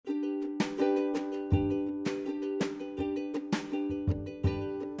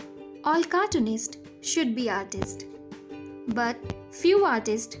All cartoonists should be artists, but few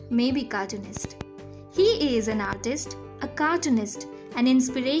artists may be cartoonists. He is an artist, a cartoonist, an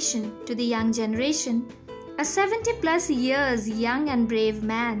inspiration to the young generation. A 70 plus years young and brave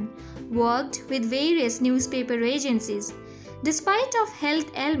man, worked with various newspaper agencies. Despite of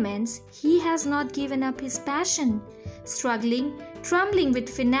health ailments, he has not given up his passion. Struggling, trembling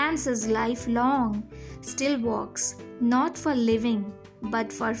with finances lifelong, still walks, not for living,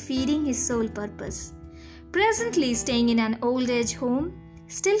 but for feeding his sole purpose. Presently staying in an old age home,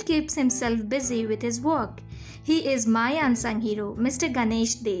 still keeps himself busy with his work. He is my unsung hero, Mr.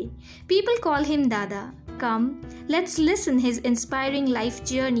 Ganesh De. People call him Dada. Come, let's listen his inspiring life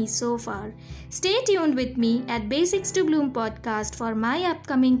journey so far. Stay tuned with me at Basics to Bloom podcast for my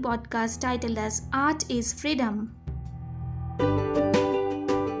upcoming podcast titled as Art is Freedom.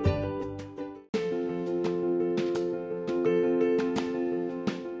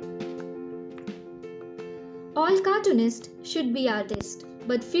 All cartoonists should be artists,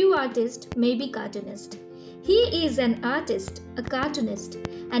 but few artists may be cartoonists. He is an artist, a cartoonist,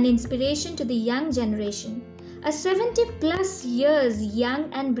 an inspiration to the young generation. A 70 plus years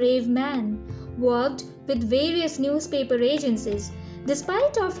young and brave man, worked with various newspaper agencies.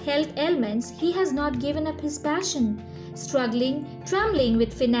 Despite of health ailments, he has not given up his passion. Struggling, trembling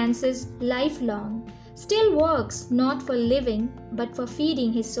with finances lifelong. Still works not for living, but for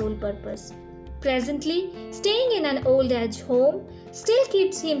feeding his sole purpose. Presently, staying in an old age home, still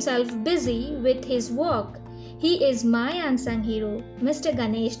keeps himself busy with his work. He is my unsung hero, Mr.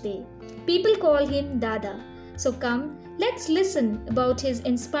 Ganesh De. People call him Dada. So come, let's listen about his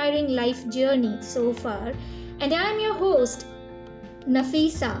inspiring life journey so far. And I am your host,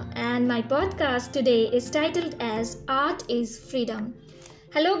 Nafisa, and my podcast today is titled as Art is Freedom.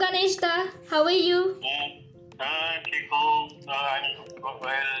 Hello Ganesh Da, how are you?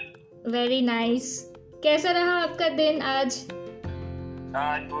 Very nice. कैसा रहा आपका दिन आज?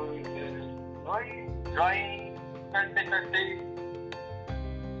 Drawing करते करते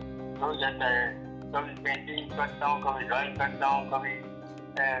हो जाता है. कभी पेंटिंग करता हूँ, कभी ड्राइंग करता हूँ, कभी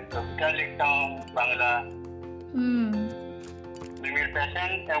कविता लिखता हूँ, बांग्ला. मेरा पैशन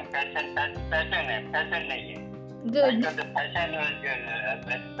है, पैशन नहीं है. Good.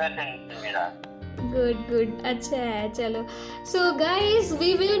 पैशन मेरा. Good. अच्छा है, चलो. So guys,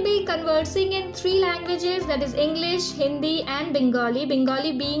 we will be conversing in 3 languages, that is English, Hindi and Bengali.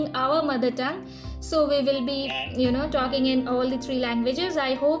 Bengali being our mother tongue. So we will be, talking in all the 3 languages.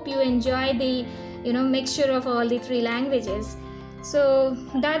 I hope you enjoy the, mixture of all the 3 languages. So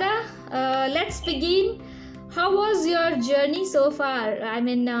Dada, let's begin. How was your journey so far? I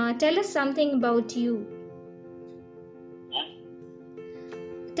mean, tell us something about you.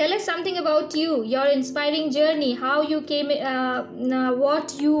 Tell us something about you, your inspiring journey, how you came,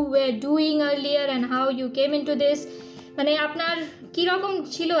 what you were doing earlier and how you came into this. মানে আপনার কি রকম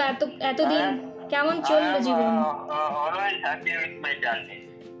ছিল এতদিন, কেমন চললো জীবন? Always happy with my journey.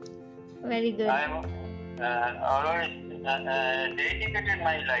 Very good. I am always dedicated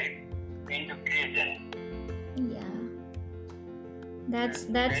my life into creation. Yeah.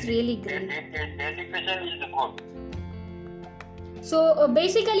 That's really great. Dedication is the good. So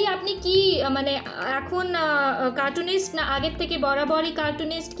basically আপনি কি মানে এখন কার্টুনিস্ট না আগের থেকে বরাবরই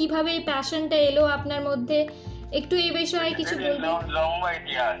কার্টুনিস্ট, কিভাবে এই প্যাশনটা এলো আপনার মধ্যে, একটু এই বিষয়ে কিছু বলবেন?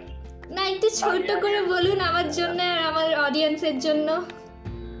 না, একটু ছোট করে বলুন আমার জন্য আর আমার অডিয়েন্সের জন্য.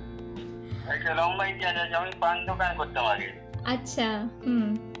 একটা লম্বা ইতিহাস আছে. আমি পান দোকান করতাম আগে. আচ্ছা.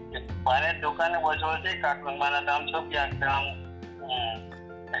 পানের দোকানে বসে বসে কার্টুন বানাতাম, ছবি আঁকতাম.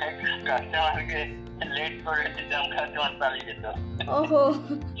 কাস্টমারকে লেট করে দিতাম, কাস্টমার পালিয়ে যেত. ওহো,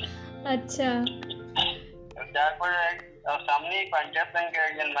 আচ্ছা. তারপরে সামনেই পাঞ্জাব ব্যাংকের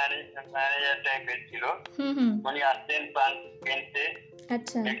একজন ম্যানেজার টাইপের ছিল. উনি আসতেন পান কিনতে.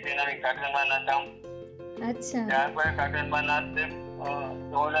 আচ্ছা. একদিন আমি কার্টুন বানাতাম. আচ্ছা. তারপরে কার্টুন বানাতে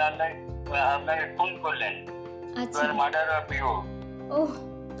আপনাকে ফোন করলেন. আচ্ছা. Murder of you. ওহ,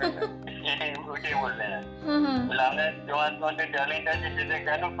 ওইটাই বললেন. বললাম তোমার মধ্যে ট্যালেন্ট আছে, সেটা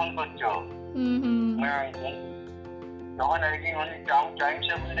কেন ফোন করছো? তখন একদিন উনি টাইমস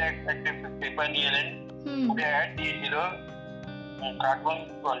অফ ইন্ডিয়া একটা পেপার নিয়ে এলেন. ওটা অ্যাড দিয়েছিল কার্টুন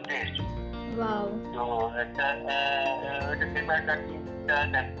কন্টেস্ট. তো একটা ওইটা পেপারটা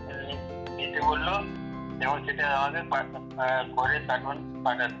দিতে বললো এবং সেটা আমাদের করে কার্টুন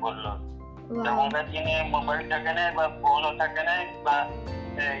পাঠাতে বললো. তখনকার দিনে মোবাইল থাকে না, বা ফোনও থাকে না, বা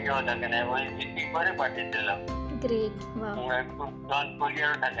ইয়েও থাকে না, ওই ভিত্তি করে পাঠিয়ে দিলাম.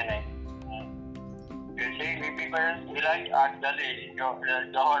 কোরিয়ারও থাকে না. সেই লিপি করে Reliance art gallery,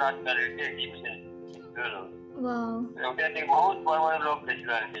 Jahar art গ্যালারিতে এক্সিবিশন হলো. ওয়াও ওটাতে বহুত বড় বড় লোক ছিল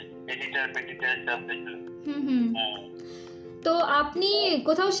আর কি, এডিটর সব ছিল। তো আপনি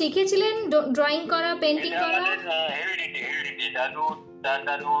কোথাও শিখেছিলেন ড্রয়িং করা, পেইন্টিং করা? হেরিডিটি দাদু।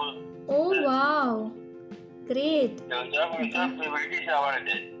 ও ওয়াও, গ্রেট। ব্রিটিশ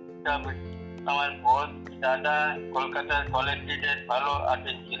আওয়ার্ডে সব আমার বস দাদা কলকাতার কলেজ স্ট্রিটের ভালো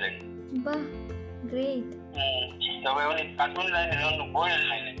আর্টিস্ট ছিলেন। বাহ, গ্রেট। তবে উনি কার্টুন লাইনে, বইয়ের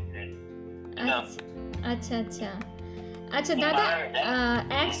লাইনে ছিলেন। আচ্ছা আচ্ছা আচ্ছা দাদা,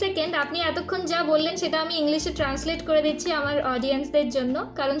 এক সেকেন্ড, আপনি এতক্ষণ যা বললেন সেটা আমি ইংলিশে ট্রান্সলেট করে দিচ্ছি আমার অডিয়েন্সদের জন্য,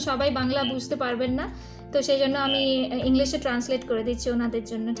 কারণ সবাই বাংলা বুঝতে পারবেন না, তো সেই জন্য আমি ইংলিশে ট্রান্সলেট করে দিচ্ছি ওনাদের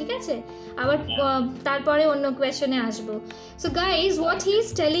জন্য, ঠিক আছে? আবার তারপরে অন্য কোয়েশ্চনে আসবো। So guys, what he is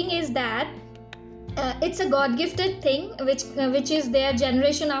telling is that it's a God-gifted thing which is there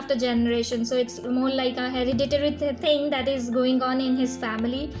generation after generation, so it's more like a hereditary thing that is going on in his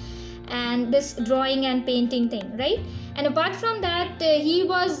family, and this drawing and painting thing, right? And apart from that, he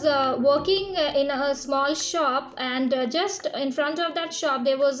was working in a small shop, and just in front of that shop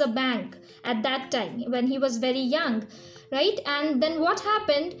there was a bank at that time when he was very young, right? And then what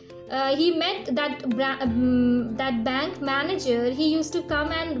happened, he met that bank manager. He used to come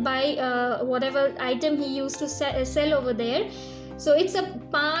and buy whatever item he used to sell over there. So it's a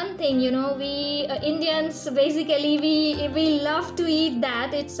pan thing, you know, we Indians basically we love to eat that.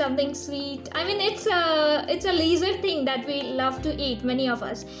 It's something sweet. I mean, it's a leisure thing that we love to eat, many of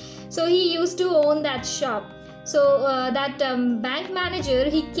us. So he used to own that shop. So that bank manager,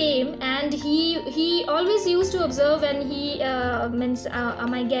 he came and he always used to observe when he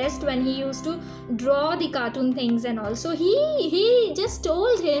my guest, when he used to draw the cartoon things and all. So he just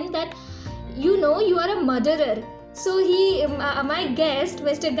told him that, you know, you are a murderer. So my guest,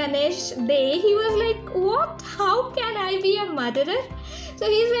 Mr. Ganesh Dey, he was like, what? How can I be a murderer? So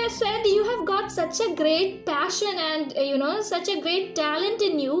he said, you have got such a great passion and, you know, such a great talent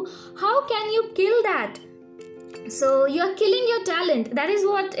in you. How can you kill that? So you're killing your talent. That is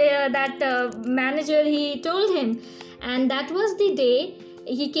what that manager, he told him. And that was the day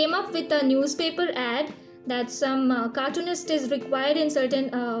he came up with a newspaper ad that some cartoonist is required in certain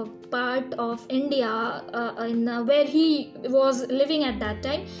part of India, where he was living at that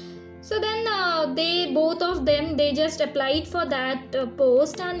time. So then both of them just applied for that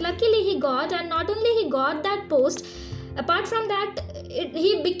post, and luckily he got, and not only he got that post, apart from that,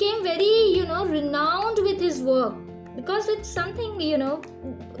 he became very, you know, renowned with his work, because it's something, you know,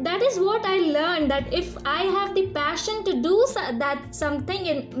 that is what I learned, that if I have the passion to do that something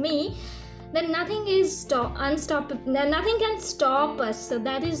in me, then nothing is unstoppable, nothing can stop us. So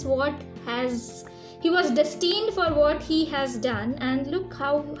that is what he was destined for, what he has done. And look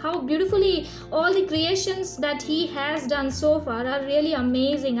how beautifully all the creations that he has done so far are really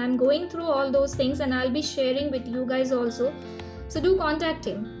amazing. I'm going through all those things and I'll be sharing with you guys also, so do contact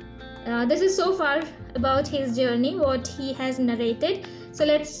him. This is so far about his journey, what he has narrated, so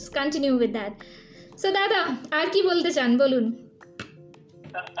let's continue with that. So dada, আর কি বলতে চান, বলুন।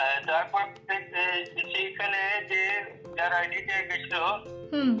 তারপর সেইখানে যে যারা এডিটে গেছিল,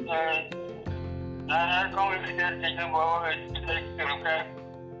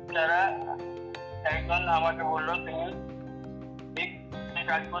 তারা একজন আমাকে বললো, তুমি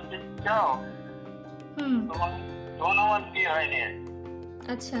কাজ করতে চাও, তোমার আমার কি হয়নি,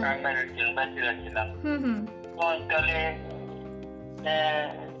 আচ্ছা, ছিলাম, তাহলে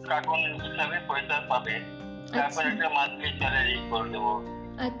কার্টুন হিসাবে পয়সা পাবে, তারপর একটা মান্থলি স্যালারি করে দেবো।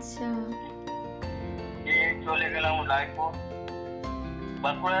 আচ্ছা, চলে গেলাম রায়পুর,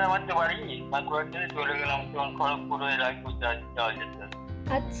 বাঁকুড়ায় আমার তো বাড়ি, বাঁকুড়া থেকে চলে গেলাম তখন খড়গপুর হয়ে রায়পুর যাওয়া যেত।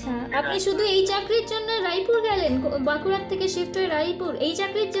 আচ্ছা, আপনি শুধু এই চাকরির জন্য রায়পুর গেলেন? বাঁকুড়ার থেকে শিফট হয়ে রায়পুর এই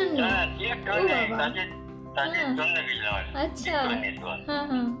চাকরির জন্য? হ্যাঁ, শিফট হয়ে কাজের জন্য গেলাম। আচ্ছা, হ্যাঁ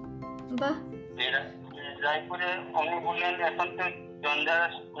হ্যাঁ, বাহ। রায়পুরে উনি বললেন, এখন তো জঞ্জার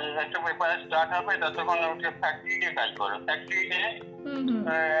একটা ব্যাপার স্টার্ট হবে, ততক্ষণ ওটা ফ্যাক্টরিতে কাজ করো। ফ্যাক্টরিতে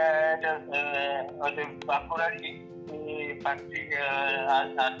বাঁকুড়ারই ফ্যাক্টরি,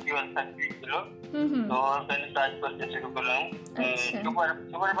 আরটিওর ফ্যাক্টরি ছিল, তো ওখানে কাজ করতে শুরু করলাম,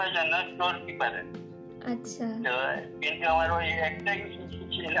 সুপারভাইজার না, স্টোর কিপারের। আচ্ছা, কিন্তু আমার ওই একটাই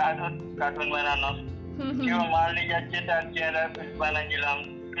ছিল আদত, কার্টুন বানানো। কেউ মাল নিয়ে যাচ্ছে, তার চেহারা বানিয়েছিলাম,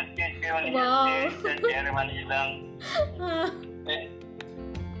 চেহারা বানিয়েছিলাম।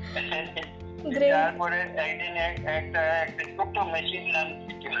 তারপরে একদিন একটা ছোট্ট মেশিন নাম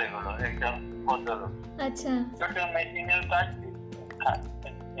চলে গেল, একটা ভদ্রলোক। আচ্ছা, ছোট্ট মেশিনের কাজ,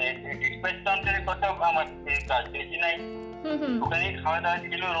 ডিসপ্যাচ কাউন্টারের কথা আমার কাজ বেশি নাই, ওখানে খাওয়া দাওয়া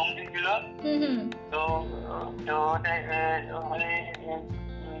ছিল, রুম ছিল, তো ওটা মানে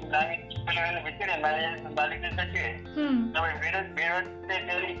আমি ভিতরে মালিকের কাছে তবে বেরোতে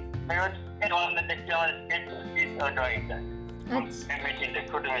দেরি বেরোতে দেখছি আমার ড্রয়িংটা মেশিনটা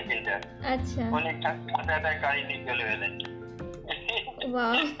ছোট মেশিনটা অনেক টাকা গাড়ি নিয়ে চলে গেলেন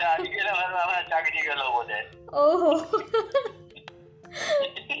আমার চাকরি গেল বোধ হয়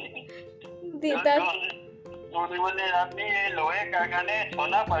উনি বললেন আপনি লোহে কারখানে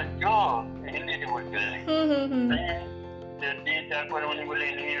সোনা পাচ্ছ হিন্দিতে বলছিলেন তারপরে উনি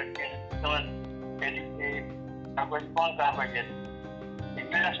বললেন তোমার कौन कहाँ पर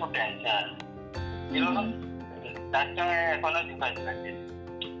मेरा सो टेंशन তার সঙ্গে এখনো যোগাযোগ আছে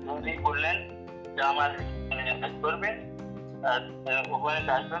উনি বললেন যে আমার কাজ করবেন আর ওখানে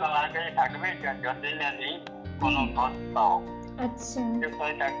কাজ করে আমার কাছে থাকবে যতদিন আমি কোনো ঘর পাও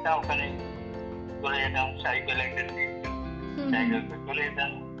ওখানে থাকতাম ওখানে চলে যেতাম সাইকেল একটা সাইকেল চলে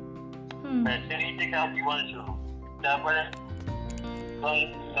যেতাম সেই থেকে আমার জীবন শুরু তারপরে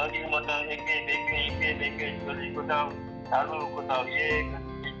নদীর মতো এঁকে দেখে চলি কোথাও চালু কোথাও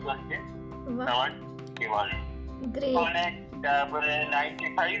চলছে আমার জীবন অনেক তারপরে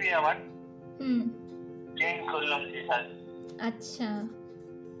 95 আবার চেঞ্জ করলাম আচ্ছা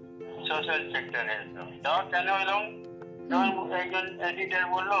সোশ্যাল সেক্টরে তখন কেন এলাম তখন একজন এডিটর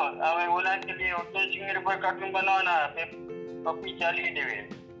বললো আমি ওনাকে দিয়ে অর্জুন সিং এর উপর কার্টুন বানাও না কপি চালিয়ে দেবে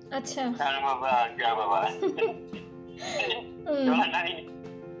আচ্ছা বাবা যা বাবা তখন আমি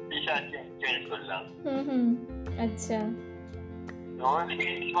দিশা চেঞ্জ করলাম আচ্ছা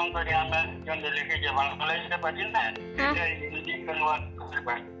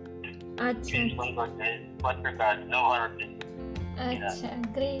আচ্ছা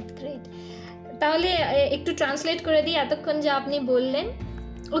গ্রেট তাহলে একটু ট্রান্সলেট করে দিই এতক্ষণ যা আপনি বললেন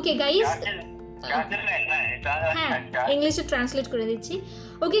ওকে গাইস হ্যাঁ ইংলিশে ট্রান্সলেট করে দিচ্ছি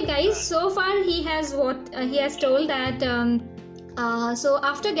okay guys so far he has told that so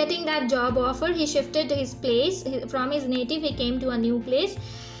after getting that job offer he shifted his place from his native he came to a new place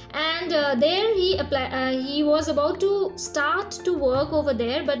and there he was about to start to work over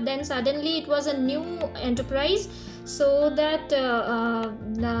there but then suddenly it was a new enterprise so that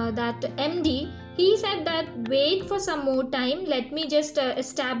that MD he said that wait for some more time let me just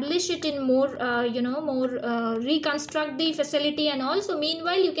establish it in more reconstruct the facility and also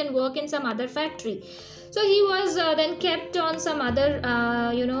meanwhile you can work in some other factory. So he was then kept on some other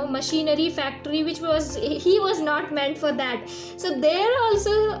machinery factory which he was not meant for that. So there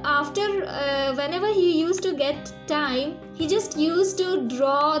also after whenever he used to get time he just used to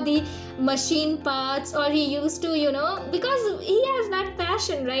draw the machine parts or he used to because he has that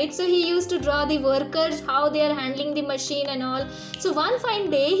passion, right? So he used to draw the workers how they are handling the machine and all. So one fine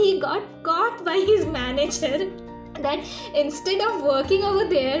day he got caught by his manager that instead of working over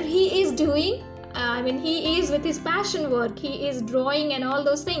there he is doing he is with his passion work he is drawing and all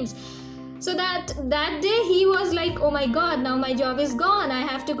those things. So that day he was like oh my god now my job is gone I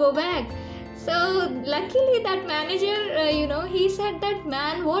have to go back. So luckily that manager he said that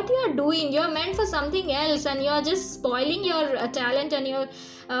man what you are doing you are meant for something else and you are just spoiling your talent and your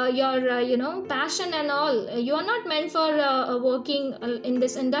passion and all you are not meant for working in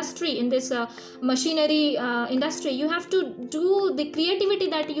this industry in this machinery industry you have to do the creativity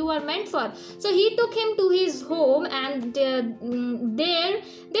that you are meant for. So he took him to his home and there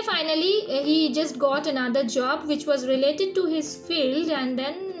they finally he just got another job which was related to his field and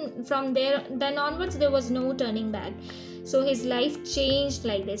then from then onwards there was no turning back. So his life changed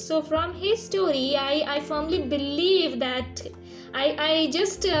like this. So from his story I firmly believe that I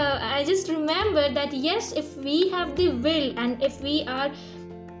just remember that yes if we have the will and if we are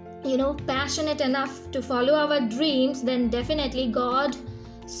passionate enough to follow our dreams then definitely God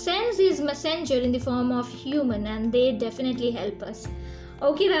sends his messenger in the form of human and they definitely help us.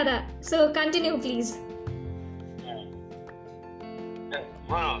 Okay Dada, so continue please.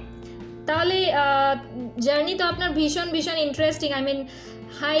 তাহলে journey তো আপনার ভীষণ interesting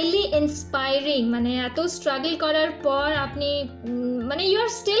highly inspiring এত struggle করার পর আপনি you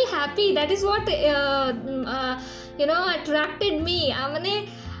are still happy that is what attracted me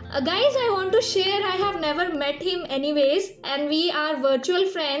guys I want to share I have never met him anyways and we are virtual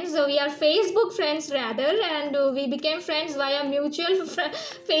friends we are Facebook friends rather and we became friends via mutual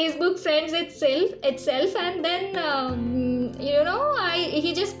Facebook friends itself and then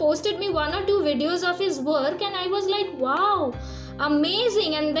he just posted me 1 or 2 videos of his work and I was like wow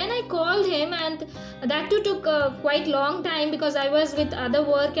amazing and then I called him and that too took quite long time because I was with other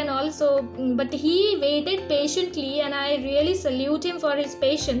work and also but he waited patiently and I really salute him for his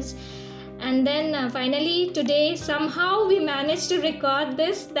patience and then finally today somehow we managed to record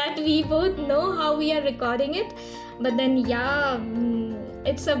this that we both know how we are recording it but then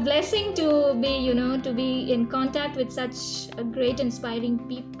it's a blessing to be in contact with such a great inspiring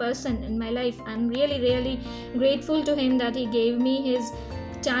person in my life. I'm really grateful to him that he gave me his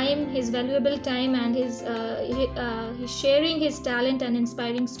time, his valuable time, and his sharing his talent and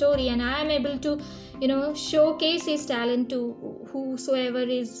inspiring story, and I am able to showcase his talent to whosoever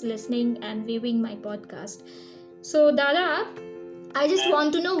is listening and viewing my podcast. So Dada, I just want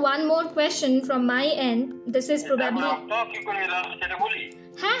to know one more question from my end. This is probably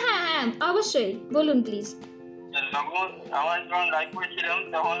হ্যাঁ অবশ্যই বলুন please. আমার যখন রায়পুরে ছিলাম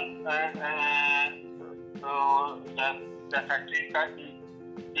তখন ফ্যাক্টরির কাজ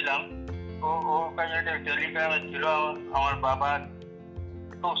ছিলাম, ও কাজে টেলিগ্রামে ছিল। আমার বাবার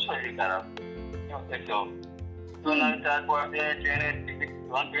খুব শরীর খারাপ, তারপর ট্রেনের টিকিট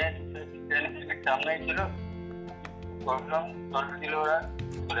সামনেই ছিল, করলাম, চলে দিল, ওরা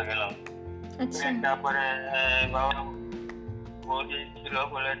চলে গেলাম। তারপরে বাবা বৌদি ছিল,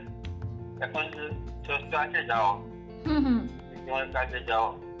 বলে এখন সুস্থ আছে, যাও তোমার কাছে যাও।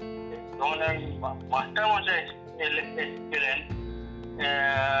 তখন ওই মাস্টার মশাই এসেছিলেন,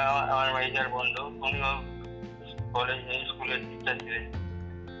 আমার মেজার বন্ধু, উনিও কলেজ স্কুলের টিচার ছিলেন।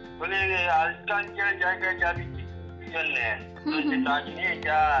 বলে আজকাল যে জায়গায় যাবি কি জন্যে, কাজ নিয়ে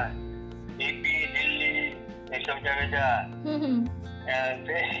যা, ইউপি, দিল্লি, এইসব জায়গায় যা।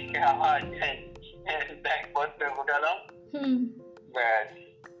 আমার ব্যাগ পত্র গোটালাম, ব্যাস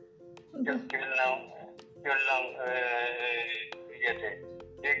চললাম ইয়েতে।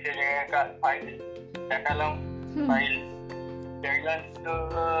 দেখতে জায়গায় ফাইল দেখালাম, ফাইল দেখলাম তো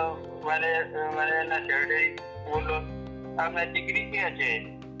মানে না সেটাই বললো আপনার ডিগ্রি কি আছে?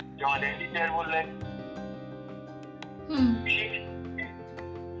 যখন টিচার বললেন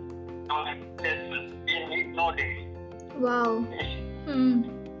no degree. Wow.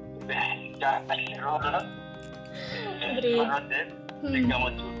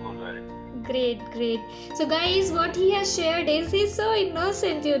 Great. So guys, what he has shared is he's so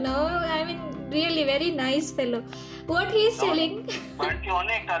innocent, I mean, really very nice fellow. What he is telling.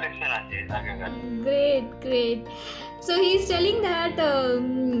 Great. So he's telling that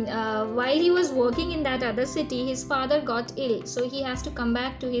while he was working in that other city, his father got ill, so he has to come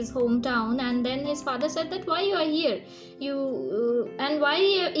back to his hometown. And then his father said that why you are here, and why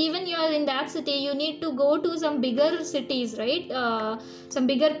even you are in that city, you need to go to some bigger cities, right? Some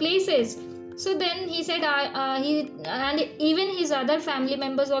bigger places. So then he said and even his other family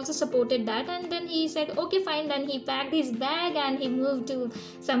members also supported that, and then he said okay fine. Then he packed his bag and he moved to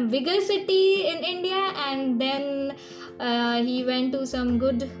some bigger city in India, and then he went to some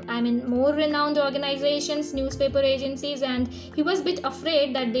good, more renowned organizations, newspaper agencies, and he was a bit afraid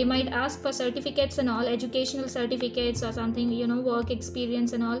that they might ask for certificates and all, educational certificates or something, work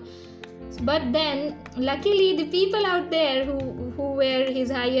experience and all. But then luckily the people out there who were his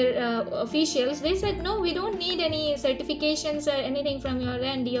higher officials, they said no, we don't need any certifications or anything from your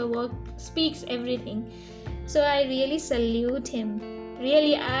end, your work speaks everything. So I really salute him,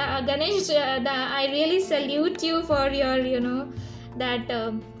 really. Ganesh, I really salute you for your that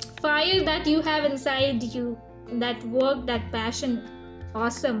fire that you have inside you, that work, that passion.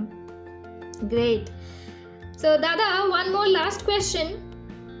 Awesome. Great. So Dada, one more last question.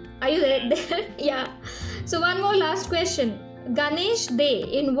 Are you there? Yeah. So one more last question. Ganesh De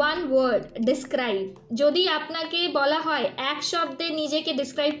in one word describe. যদি আপনাকে বলা হয় এক শব্দে নিজেকে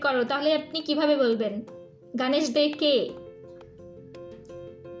describe করো, তাহলে আপনি কিভাবে বলবেন? গণেশ দে কে?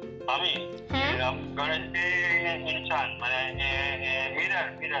 আমি গণেশ দে ইনসান, মানে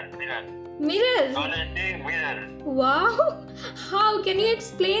mirror Ganesh they mirror. Wow, how can you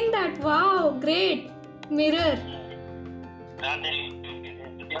explain that? Wow, great. Mirror.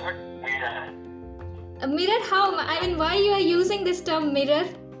 Mirror how? Why you are using this term mirror?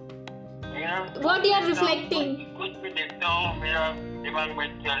 What you are reflecting? कुछ भी देखता हूँ, मेरा दिमाग में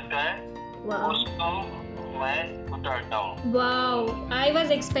चलता है, उसको मैं उतारता हूँ। Wow, I was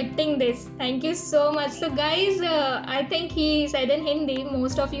expecting this. Thank you so much. So guys, I think he said in Hindi,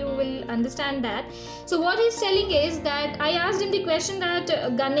 most of you will understand that. So what he's telling is that I asked him the question that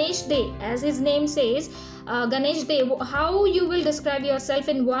Ganesh De, as his name says, Ganesh De, how you will describe yourself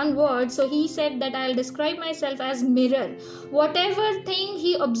in one word? So he said that I'll describe myself as mirror. Whatever thing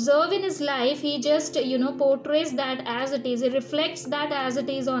he observes in his life, he just portrays that as it is. He reflects that as it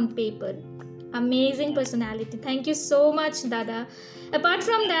is on paper. Amazing personality. Thank you so much, Dada. Apart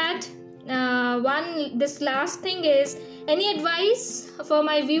from that, this last thing is, any advice for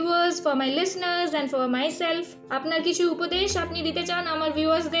my viewers, for my listeners and for myself? আপনার কিছু উপদেশ আপনি দিতে চান আমার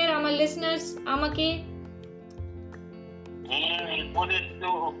ভিউয়ার্সদের, আমার listeners, আমাকে?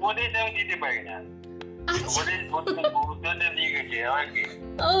 উপদেশ আমি দিতে পারি না।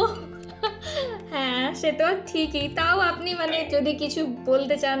 ও হ্যাঁ, সে তো ঠিকই। তাও আপনি মানে যদি কিছু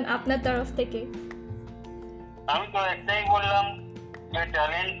বলতে চান আপনার তরফ থেকে। আমি তো একটাই বললাম যে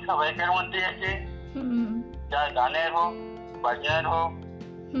ট্যালেন্ট সবাইকার মধ্যে আছে, যা গানের হোক, বাজার হোক,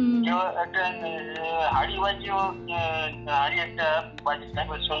 কেউ একটা হাড়ি বাজিয়ে হোক, হাড়ি একটা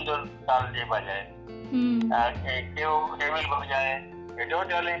বাজিয়ে সুন্দর তাল দিয়ে বাজায়, আর কেউ টেবিল বাজায়, এটাও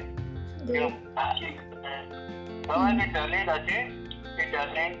ট্যালেন্ট। কেউ সবাই যে ট্যালেন্ট আছে, সেই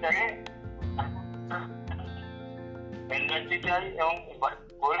ট্যালেন্টটাকে এনার্জি চাই এবং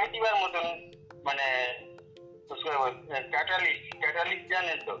বলে দিবার মতন মানে catalyst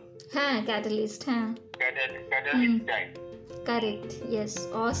জানেন তো? হ্যাঁ, catalyst, হ্যাঁ, catalyst চাই। Correct. Yes.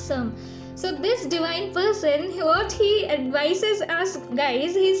 Awesome. So this divine person, what he advises us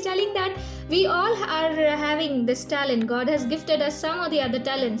guys, he's telling that we all are having this talent. God has gifted us some or the other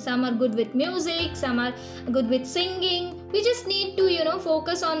talent. Some are good with music, some are good with singing. We just need to,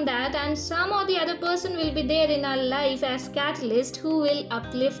 focus on that, and some or the other person will be there in our life as catalyst who will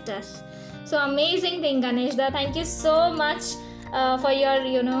uplift us. So amazing thing, Ganeshda. Thank you so much for your,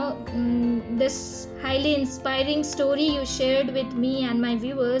 this highly inspiring story you shared with me and my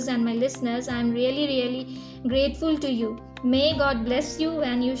viewers and my listeners. I'm really, really grateful to you. May God bless you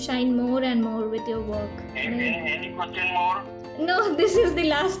and you shine more and more with your work. Any question more? No, this is the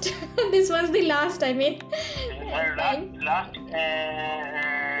last. This was the last, I mean. Last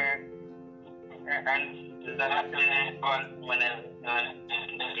and the last one when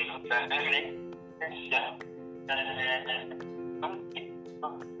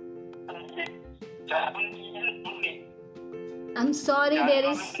I'm sorry, there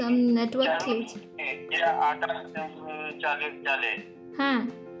is some network glitch. हाँ.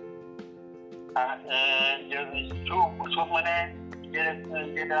 Soup মানে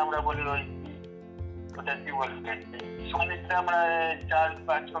যেটা আমরা বলি ওটা কি বলতে সোনিটা আমরা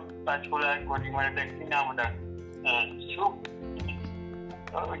 4-5 কোলা কোটি মানে কি নাম ওটা সুপ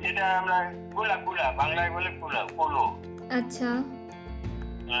যেটা আমরা কুলা বাংলায় বলে পোলো। আচ্ছা।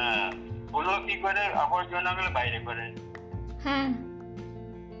 হ্যাঁ, পোলো কি করে আবর্জনাগুলো বাইরে করে। হ্যাঁ।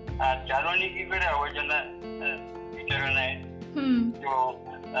 আর জ্বালানি কি করে আবর্জনা ভিতরে নেয়। তো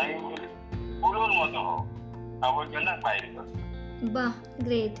আমি পোলোর মতো আবর্জনা বাইরে করে। Bah,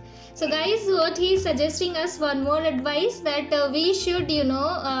 great. So guys, what he is suggesting us one more advice that we should,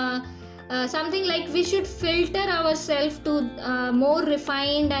 something like we should filter ourselves to more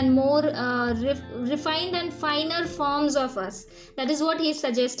refined and more refined and finer forms of us. That is what he is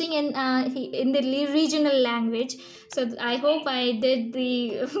suggesting in the regional language. So I hope I did the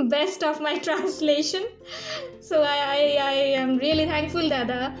best of my translation. So I am really thankful,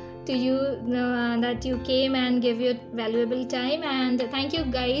 Dada, to you that you came and gave your valuable time, and thank you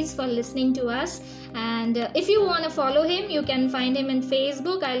guys for listening to us. And if you want to follow him, you can find him in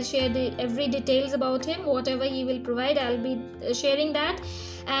Facebook. I'll share every details about him, whatever he will provide, I'll be sharing that.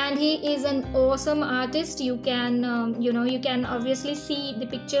 And he is an awesome artist. You can you can obviously see the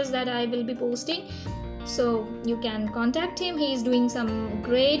pictures that I will be posting, so you can contact him. He is doing some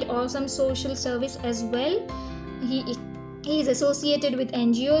great awesome social service as well. He is associated with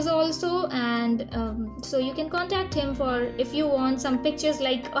NGOs also, and so you can contact him for if you want some pictures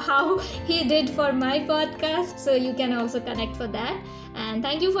like how he did for my podcast, so you can also connect for that. And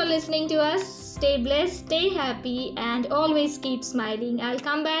thank you for listening to us. Stay blessed, stay happy, and always keep smiling. I'll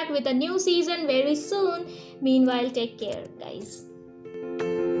come back with a new season very soon. Meanwhile, take care, guys.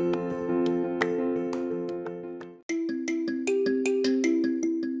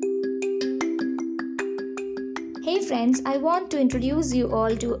 Hey friends, I want to introduce you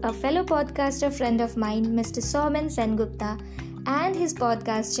all to a fellow podcaster friend of mine, Mr. Soumen Sengupta, and his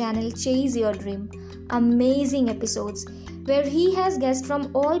podcast channel Chase Your Dream. Amazing episodes where he has guests from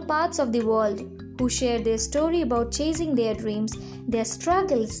all parts of the world who share their story about chasing their dreams, their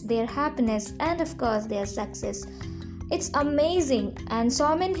struggles, their happiness, and of course their success. It's amazing, and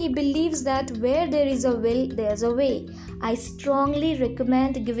Soumen, he believes that where there is a will, there's a way. I strongly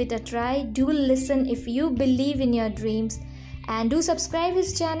recommend give it a try. Do listen if you believe in your dreams, and do subscribe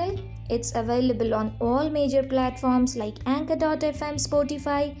his channel. It's available on all major platforms like Anchor.fm,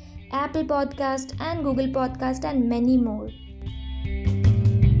 Spotify, Apple Podcast and Google Podcast, and many more.